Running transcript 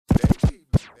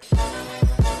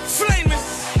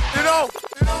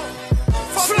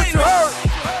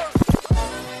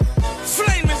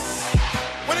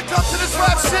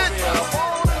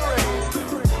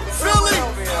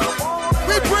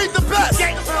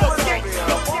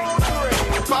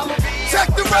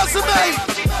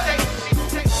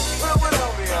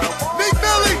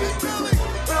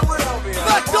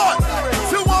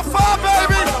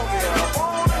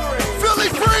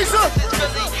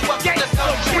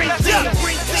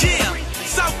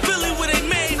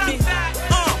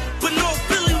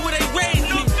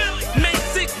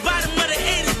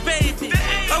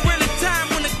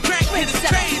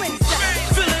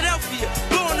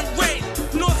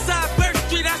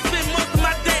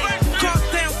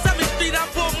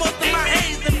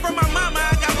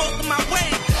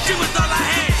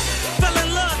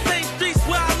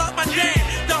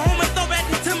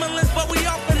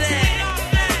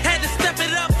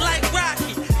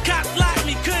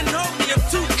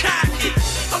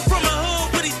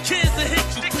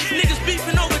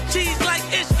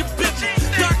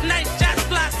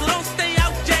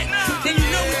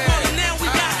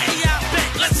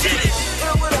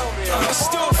Let's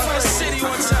do it for the city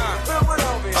one time.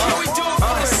 Can we do it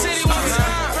for the city one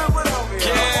time?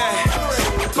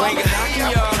 Yeah. Bring it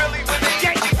hacking, y'all.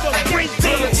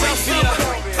 Philadelphia.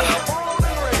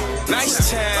 Nice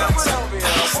town.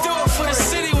 Let's do it for the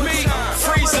city with me.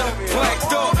 Freezer, Black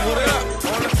Dog, what up?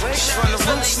 From the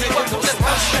roots, nigga.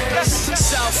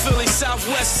 South Philly,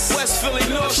 Southwest, West Philly,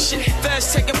 North shit.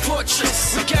 Fast taking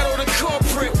portraits. We got all the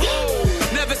corporate.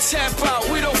 Never tap out,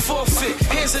 we don't forfeit.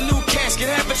 Here's a new casket,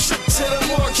 have a trip to the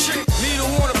morgue trick. Me the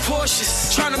one of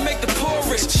Porsches, trying to make the poor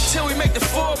rich. Till we make the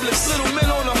Forbes, little men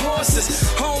on the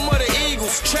horses. Home of the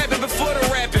Eagles, trapping before the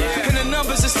rapping. And the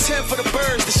numbers is 10 for the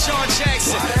birds, the Sean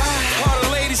Jackson. All the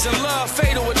ladies in love,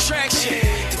 fatal attraction.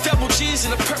 The double G's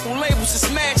and the purple labels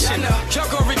is matching. Y'all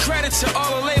gon' recredit to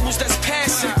all the labels that's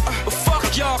passing. But fuck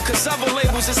y'all, cause other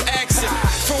labels is axing.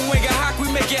 From Wing and Hawk, we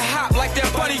make it hot like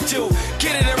that buddy do.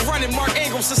 Get it and run it, Mark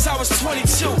Ingram since I was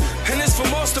 22. And it's for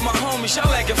most of my homies,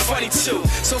 y'all acting funny too.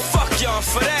 So fuck y'all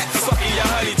for that, fucking your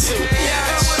honey too.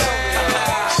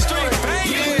 Street bang,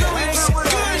 you know it's good,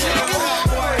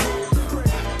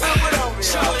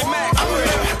 Charlie Mack,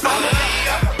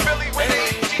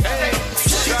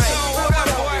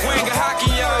 Wing and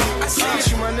Hockey, y'all. I got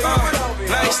you, my nigga.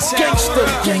 Nice town, Gangsta,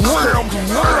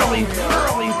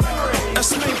 early.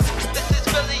 That's me. This is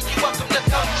Philly, you welcome to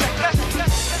come check.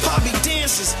 Bobby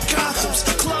dances, Gotham's,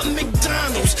 Club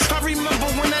McDonald's. I remember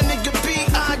when that nigga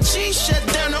B.I.G. shut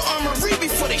down the Armory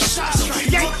before they shot him.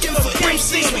 You looking for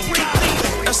MCs, we got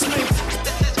him. That's me.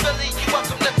 This is Philly, you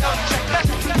welcome to come check.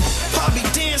 Bobby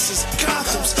dances,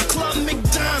 Gotham's, Club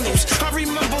McDonald's. I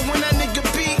remember when that nigga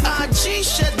B.I.G.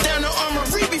 shut down the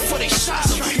Armory before they shot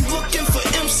him. You looking for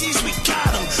MCs, we got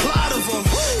him. A lot of them.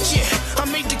 Yeah, I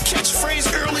made the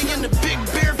catchphrase early in the Big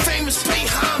Bear famous. Pay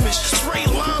homage, spray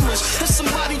llamas. If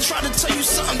somebody try to tell you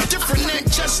something different, that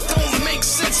just don't make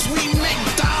sense. We make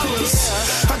dollars.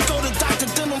 I go to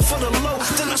Dr. Denim for the low,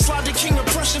 then I slide the King of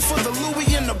Prussia for the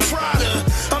Louis and the Prada.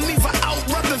 I'm either out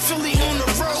repping Philly on the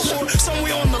road or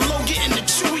somewhere on the low getting the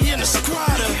Chewy and the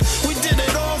Squatter. We did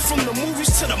it all from the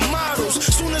movies to the models.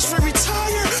 Soon as we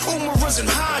retire, Umaras and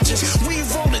Hodges. We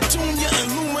roll the Dunya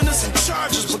and Luminous and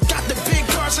Chargers, but got the big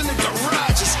cars in the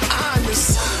garages.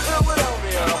 Honest.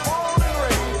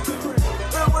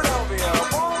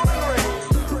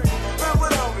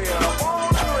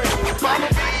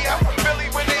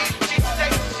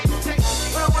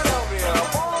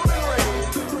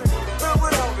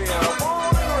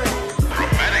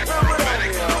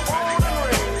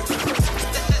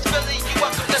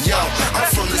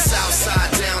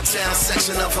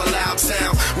 Section of a loud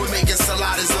town. We're making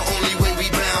saladas the only way we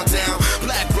bound down.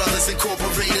 Black Brothers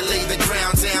Incorporated lay the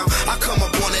ground down. I come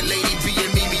up on it, Lady B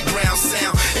and Mimi Brown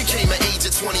sound. It came at age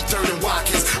of 23rd and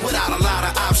Watkins without a lot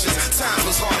of options. Times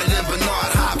was harder than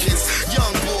Bernard Hopkins.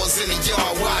 Young boys in the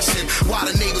yard watching while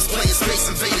the neighbors playing Space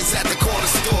Invaders at the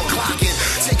corner store clocking.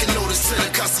 Taking notice to the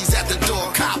cussies at the door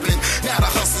copping. Now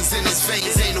the hustlers in his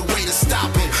veins ain't a way to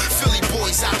stop him. Philly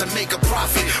boys out to make a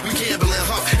profit. We gamble and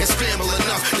huff and scramble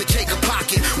enough to take a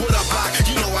pocket. What up, I?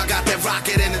 You know I got that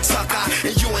rocket in the tuck, I.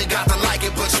 And you ain't got to like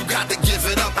it, but you got to give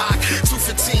it up, I.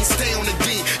 215, stay on the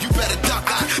D. You better duck,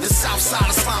 I. The south side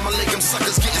of Slime, I them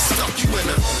suckers getting stuck. You in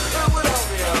a